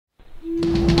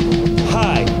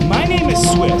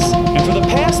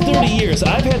years,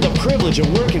 I've had the privilege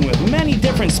of working with many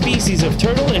different species of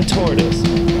turtle and tortoise.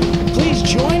 Please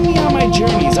join me on my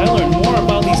journeys. I learn more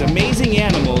about these amazing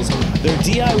animals, their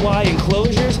DIY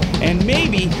enclosures, and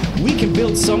maybe we can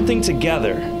build something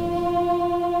together.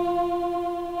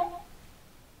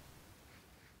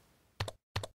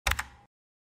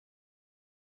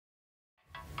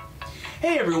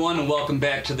 Hey everyone, and welcome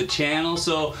back to the channel.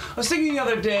 So I was thinking the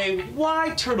other day, why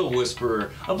Turtle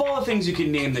Whisperer? Of all the things you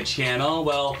can name the channel,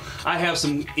 well, I have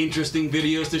some interesting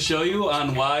videos to show you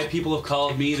on why people have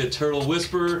called me the Turtle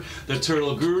Whisperer, the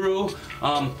Turtle Guru.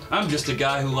 I'm just a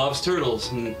guy who loves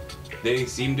turtles, and they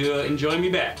seem to enjoy me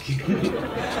back.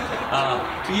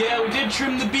 Yeah, we did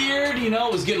trim the beard, you know,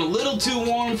 it was getting a little too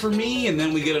warm for me, and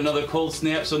then we get another cold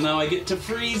snap, so now I get to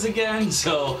freeze again.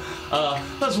 So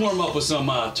let's warm up with some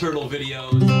turtle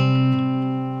videos.